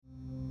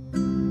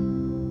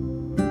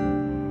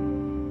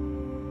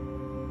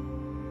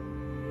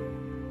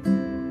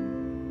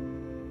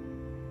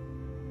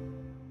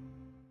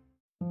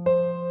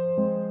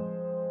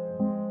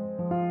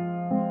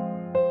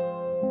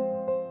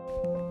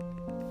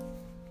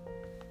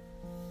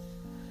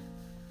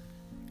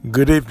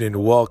Good evening.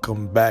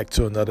 Welcome back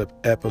to another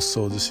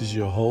episode. This is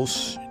your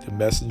host, the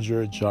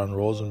messenger, John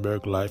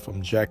Rosenberg, live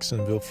from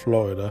Jacksonville,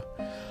 Florida.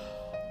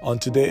 On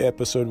today's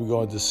episode, we're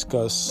going to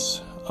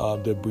discuss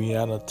the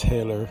Breonna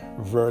Taylor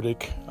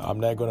verdict. I'm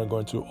not going to go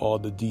into all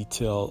the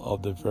detail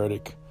of the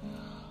verdict.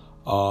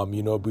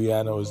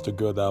 Breonna was the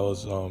girl that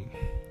was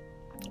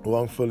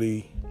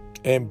wrongfully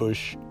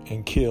ambushed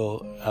and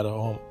killed at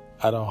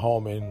a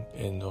home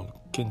in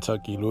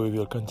Kentucky,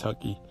 Louisville,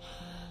 Kentucky.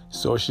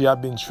 So she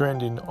had been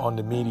trending on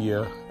the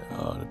media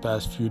the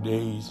past few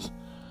days.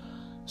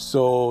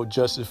 So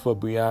justice for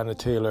Breonna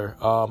Taylor.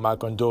 My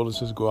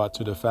condolences go out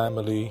to the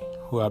family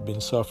who have been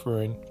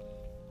suffering.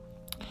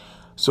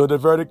 So the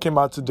verdict came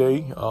out today.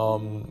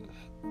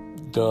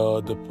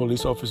 The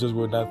police officers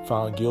were not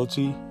found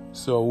guilty.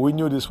 So we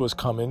knew this was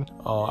coming.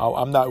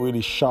 I'm not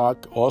really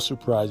shocked or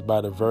surprised by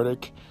the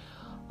verdict.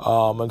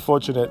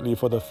 Unfortunately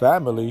for the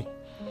family,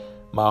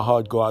 my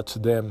heart go out to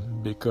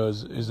them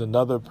because it's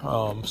another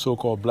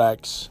so-called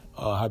blacks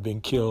have been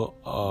killed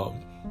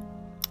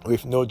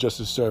with no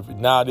justice served.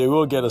 Now they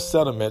will get a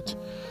settlement.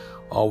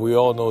 We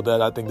all know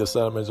that. I think the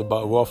settlement is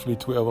about roughly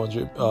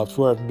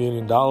 $12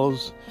 million,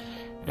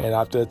 and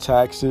after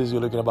taxes,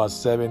 you're looking about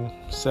 $7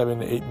 to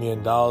 $8 million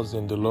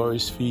in the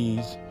lawyers'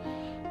 fees.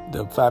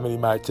 The family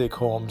might take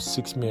home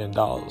 $6 million.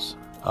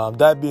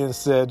 That being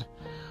said,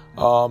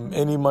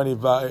 any money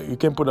you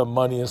can put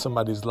money in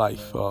somebody's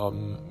life.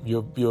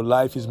 Your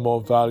life is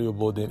more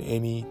valuable than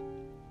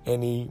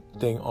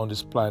anything on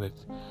this planet.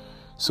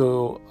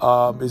 So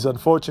it's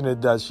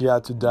unfortunate that she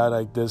had to die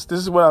like this. This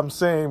is what I'm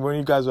saying when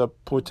you guys are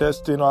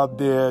protesting out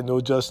there,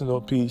 no justice, no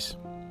peace.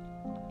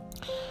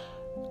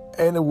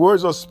 And the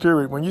words of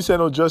spirit, when you say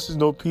no justice,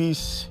 no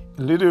peace,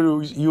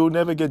 literally you'll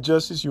never get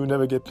justice, you'll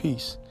never get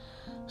peace.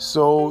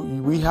 So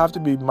we have to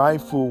be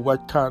mindful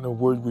what kind of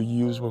word we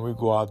use when we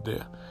go out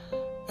there.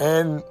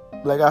 And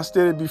like I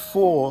stated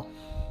before,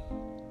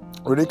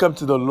 when it comes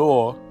to the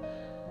law,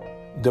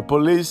 the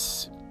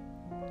police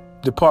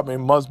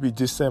department must be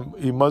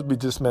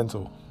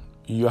dismantled.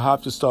 You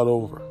have to start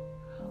over.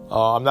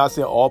 I'm not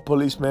saying all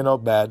policemen are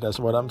bad. That's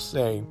what I'm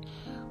saying.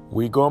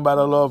 We're going by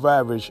the law of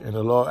average, and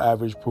the law of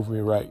average proved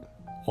me right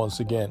once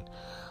again.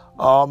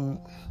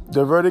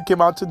 The verdict came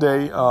out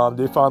today.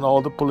 They found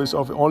all the police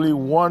officers. Only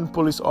one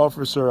police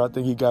officer, I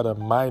think he got a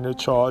minor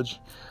charge.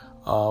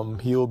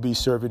 He'll be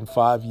serving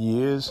 5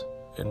 years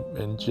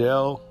in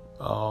jail.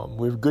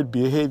 With good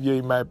behavior,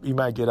 he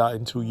might get out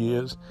in 2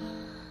 years.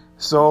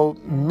 So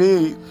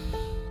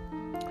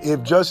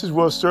if justice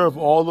was served,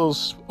 all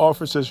those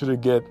officers should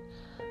get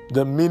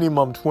the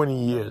minimum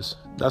 20 years.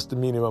 That's the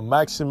minimum.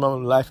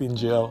 Maximum life in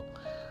jail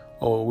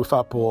or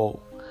without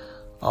parole.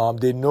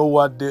 They know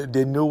what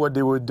they knew what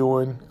they were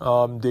doing.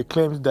 They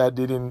claimed that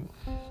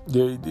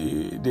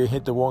they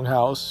hit the wrong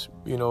house.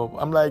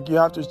 I'm like, you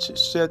have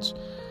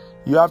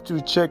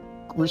to check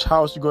which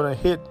house you're gonna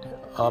hit.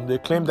 They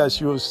claimed that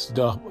she was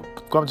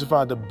come to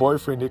find the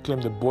boyfriend. They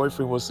claimed the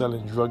boyfriend was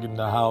selling drugs in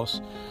the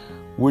house,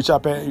 which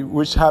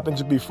happened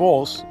to be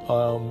false. It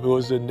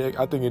was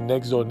I think a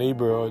next door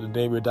neighbor or the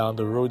neighbor down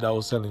the road that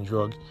was selling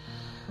drugs.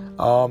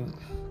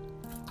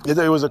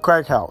 It was a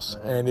crack house,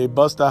 and they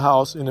bust the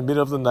house in the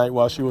middle of the night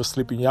while she was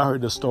sleeping. Y'all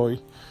heard the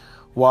story.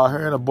 While her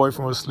and her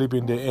boyfriend was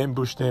sleeping, they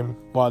ambushed him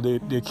while they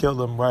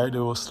killed him while they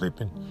were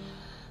sleeping.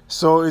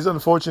 So it's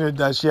unfortunate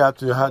that she had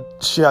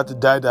to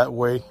die that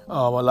way.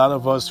 A lot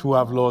of us who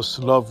have lost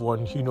loved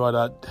ones, you know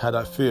how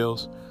that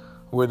feels.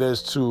 Whether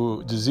it's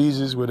to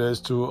diseases, whether it's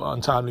to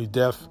untimely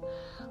death,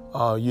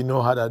 you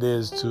know how that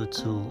is to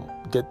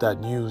get that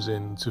news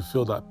and to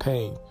feel that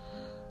pain.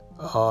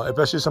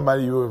 Especially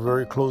somebody you were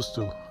very close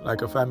to,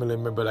 like a family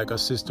member, like a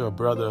sister, a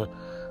brother,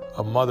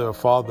 a mother, a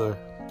father,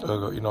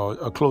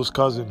 a close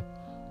cousin,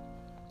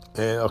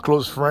 and a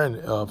close friend,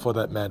 for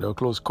that matter, a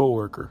close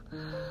coworker.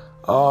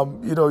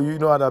 You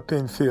know how that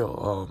pain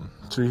feel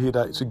to hear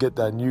that, to get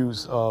that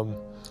news.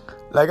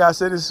 Like I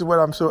said, this is what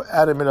I'm so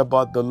adamant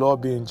about the law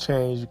being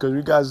changed,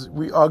 because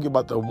we argue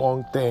about the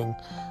wrong thing.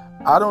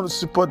 I don't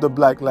support the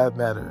Black Lives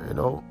Matter,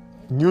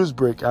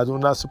 Newsbreak. I do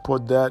not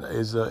support that.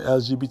 It's a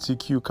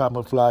LGBTQ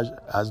camouflage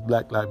as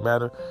Black Lives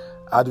Matter.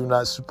 I do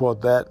not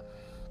support that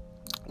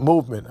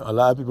movement. A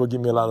lot of people give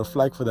me a lot of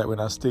flack for that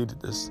when I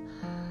stated this.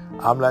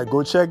 I'm like, go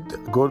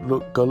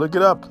look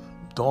it up.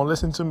 Don't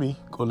listen to me.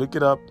 Go look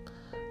it up.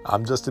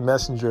 I'm just a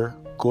messenger.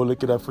 Go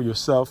look it up for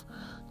yourself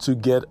to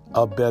get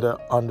a better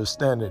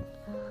understanding.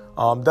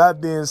 That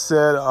being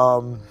said,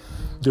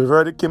 the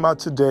verdict came out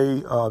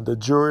today. The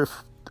jury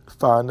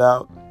found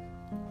out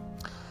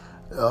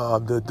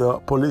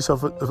the police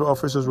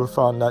officers were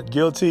found not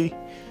guilty.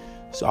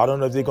 So I don't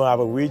know if they're going to have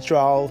a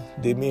retrial.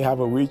 They may have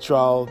a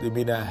retrial. They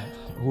may not.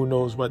 Who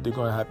knows what they're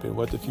going to happen,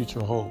 what the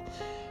future holds.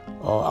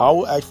 I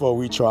will ask for a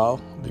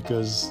retrial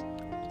because,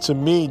 to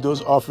me,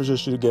 those officers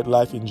should get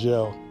life in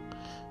jail.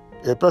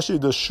 Especially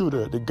the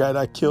shooter, the guy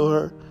that killed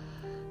her,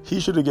 he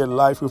should get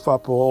life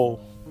without parole.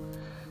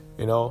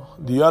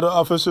 The other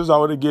officers, I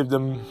would have given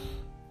them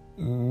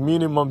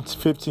minimum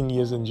 15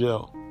 years in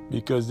jail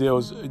because there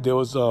was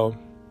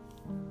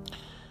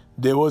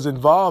they was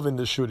involved in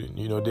the shooting.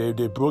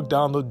 They broke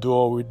down the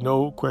door with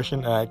no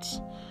question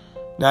asked.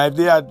 Now, if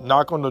they had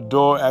knocked on the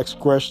door, asked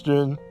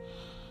question,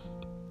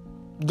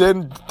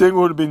 then things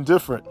would have been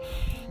different,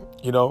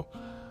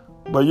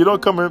 But you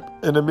don't come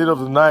in the middle of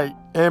the night,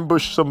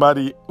 ambush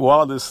somebody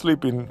while they're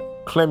sleeping,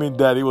 claiming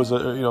that it was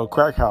a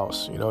crack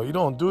house. You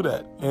don't do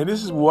that. And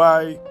this is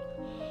why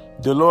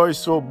the law is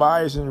so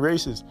biased and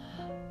racist.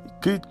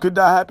 Could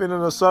that happen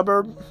in a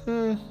suburb?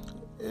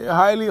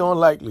 Highly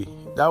unlikely.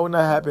 That would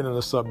not happen in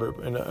a suburb,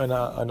 in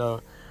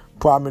a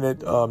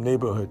prominent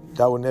neighborhood.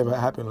 That would never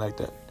happen like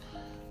that.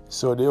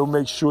 So they'll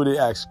make sure they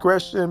ask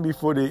questions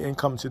before they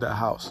come to the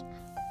house.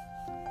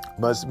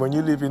 But when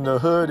you live in the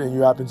hood and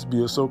you happen to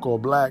be a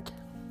so-called black,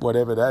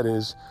 whatever that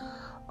is,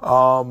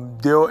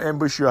 they'll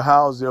ambush your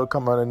house. They'll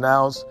come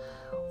unannounced.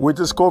 With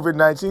this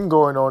COVID-19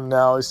 going on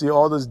now, you see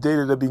all this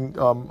data that being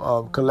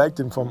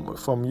collecting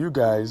from you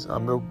guys,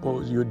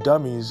 your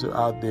dummies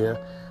out there,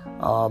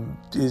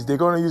 is they're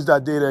going to use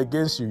that data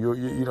against you.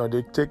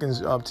 They're taking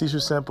tissue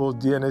samples,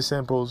 DNA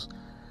samples,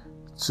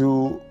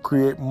 to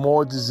create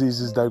more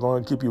diseases that are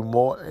going to keep you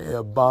more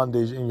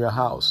bondage in your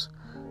house.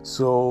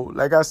 So,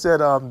 like I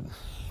said,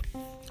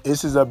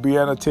 this is a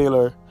Breonna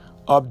Taylor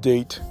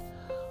update.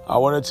 I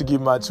wanted to give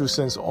my 2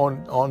 cents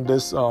on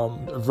this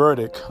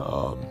verdict.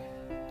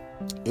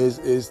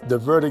 The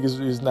verdict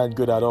is not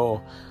good at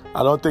all.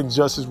 I don't think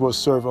justice was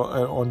served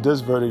on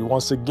this verdict.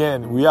 Once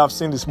again, we have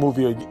seen this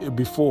movie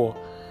before.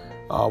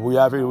 We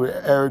have it with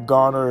Eric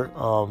Garner,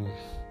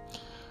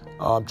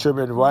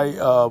 Trevor Wright,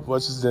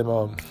 what's his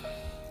name?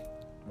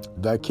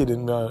 That kid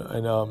in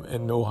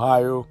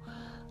Ohio,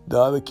 the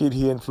other kid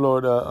here in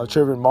Florida,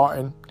 Trayvon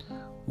Martin.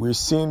 We've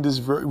seen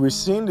this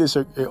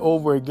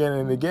over again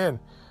and again.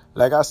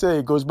 Like I said,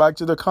 it goes back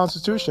to the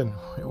Constitution.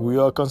 We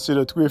are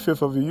considered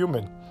 3/5 of a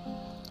human.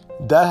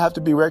 That have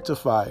to be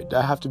rectified.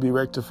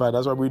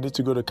 That's why we need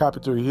to go to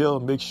Capitol Hill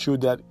and make sure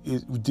that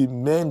it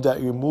demand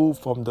that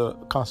removed from the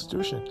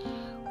Constitution.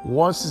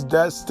 Once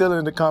that's still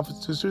in the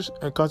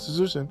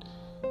Constitution,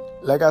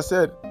 like I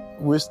said,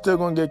 we're still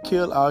going to get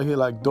killed out here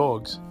like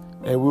dogs,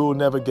 and we will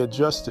never get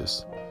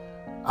justice.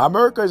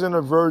 America is on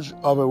the verge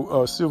of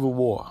a civil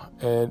war,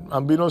 and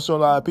unbeknownst to a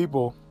lot of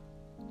people,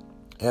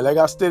 and like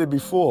I stated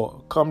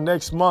before, come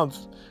next month,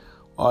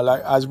 or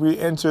like as we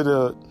enter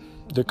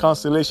the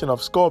constellation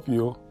of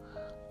Scorpio,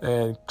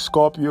 and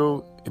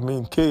Scorpio, it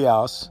means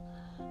chaos,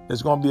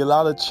 there's going to be a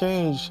lot of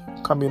change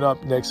coming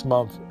up next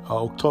month,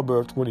 October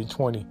of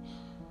 2020.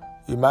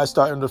 It might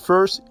start on the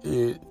 1st,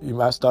 it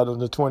might start on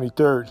the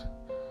 23rd.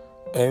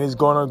 And it's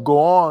going to go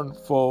on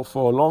for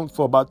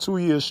about 2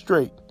 years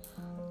straight.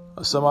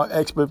 Some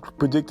experts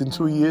predicting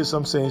 2 years,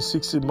 some saying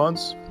 60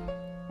 months.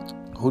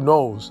 Who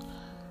knows?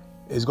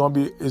 It's going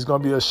to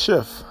be a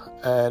shift.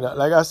 And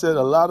like I said,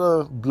 a lot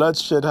of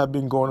bloodshed have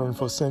been going on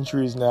for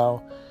centuries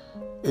now.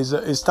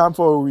 It's time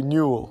for a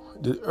renewal.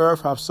 The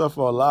earth have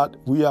suffered a lot.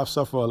 We have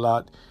suffered a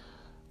lot.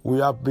 We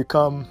have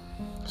become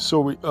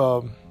stuck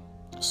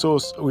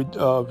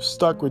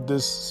with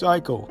this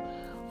cycle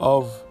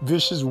of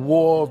vicious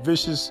war,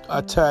 vicious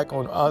attack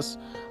on us,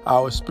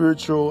 our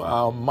spiritual,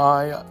 our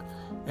mind,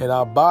 and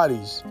our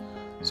bodies.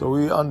 So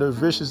we're under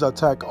vicious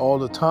attack all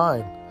the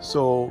time.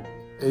 So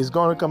it's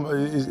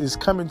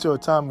coming to a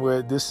time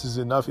where this is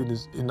enough.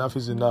 Enough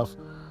is enough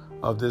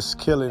of this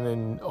killing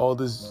and all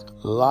this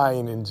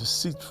lying and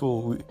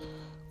deceitful.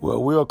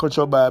 We are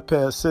controlled by a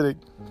parasitic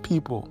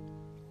people.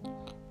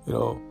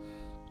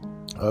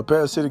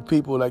 Parasitic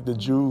people like the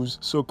Jews,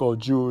 so-called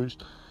Jews.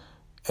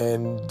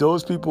 And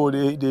those people,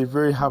 they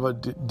very have a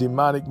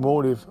demonic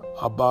motive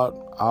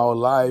about our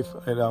life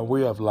and our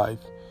way of life.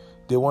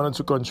 They wanted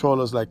to control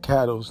us like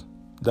cattle.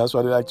 That's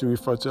why they like to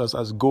refer to us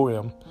as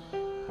Goyim.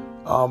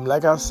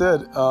 Like I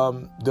said,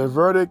 the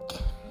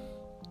verdict,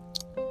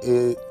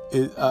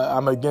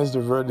 I'm against the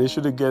verdict. They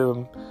should have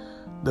given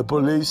the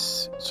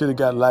police should have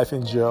got life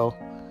in jail.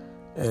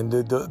 And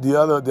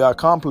the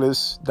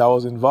accomplice that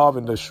was involved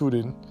in the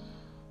shooting,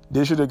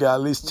 they should have got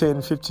at least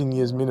 10, 15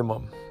 years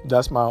minimum.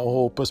 That's my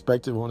whole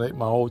perspective on it,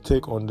 my whole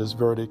take on this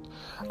verdict.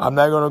 I'm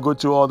not going to go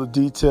through all the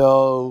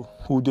detail,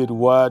 who did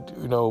what,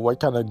 what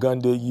kind of gun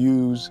they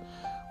used,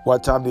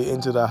 what time they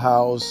entered the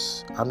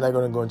house. I'm not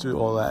going to go into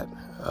all that.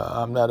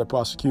 I'm not a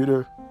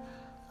prosecutor.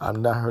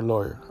 I'm not her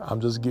lawyer. I'm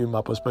just giving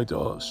my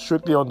perspective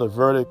strictly on the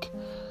verdict.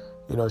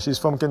 She's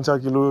from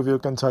Kentucky, Louisville,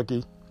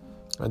 Kentucky.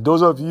 And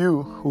those of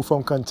you who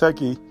from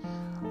Kentucky,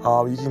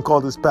 you can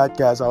call this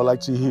podcast. I would like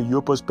to hear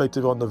your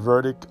perspective on the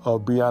verdict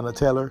of Breonna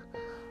Taylor.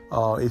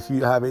 If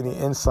you have any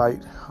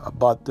insight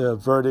about the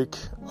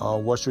verdict,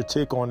 what's your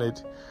take on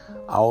it?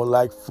 I would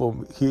like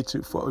from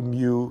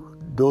you,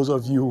 those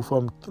of you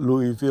from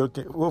Louisville,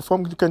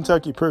 from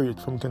Kentucky,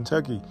 from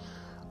Kentucky.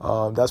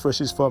 That's where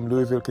she's from,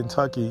 Louisville,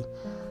 Kentucky.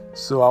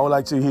 So I would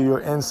like to hear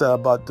your insight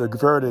about the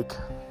verdict.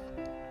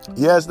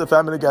 Yes, the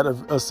family got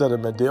a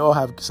settlement. They all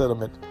have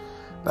settlement.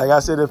 Like I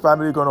said, the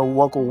family going to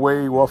walk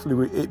away roughly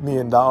with $8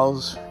 million.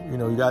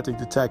 You got to take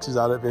the taxes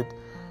out of it.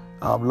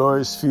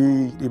 Lawyer's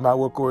fee, they might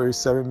walk away with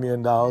 $7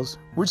 million,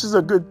 which is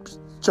a good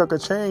chunk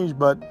of change,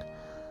 but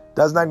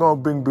That's not going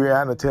to bring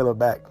Breonna Taylor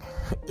back.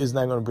 It's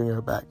not going to bring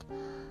her back.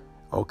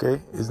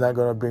 Okay? It's not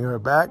going to bring her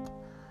back.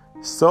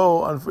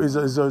 So it's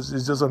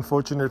just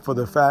unfortunate for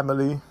the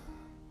family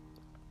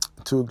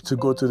to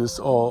go through this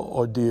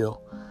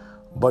ordeal.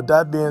 But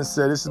that being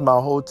said, this is my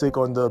whole take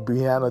on the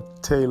Breonna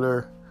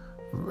Taylor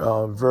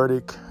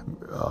verdict.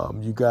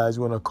 You guys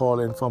want to call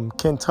in from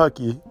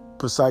Kentucky,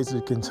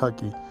 precisely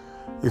Kentucky.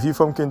 If you're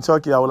from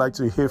Kentucky, I would like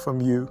to hear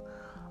from you.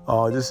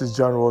 This is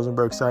John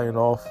Rosenberg signing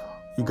off.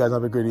 You guys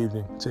have a great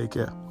evening. Take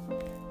care.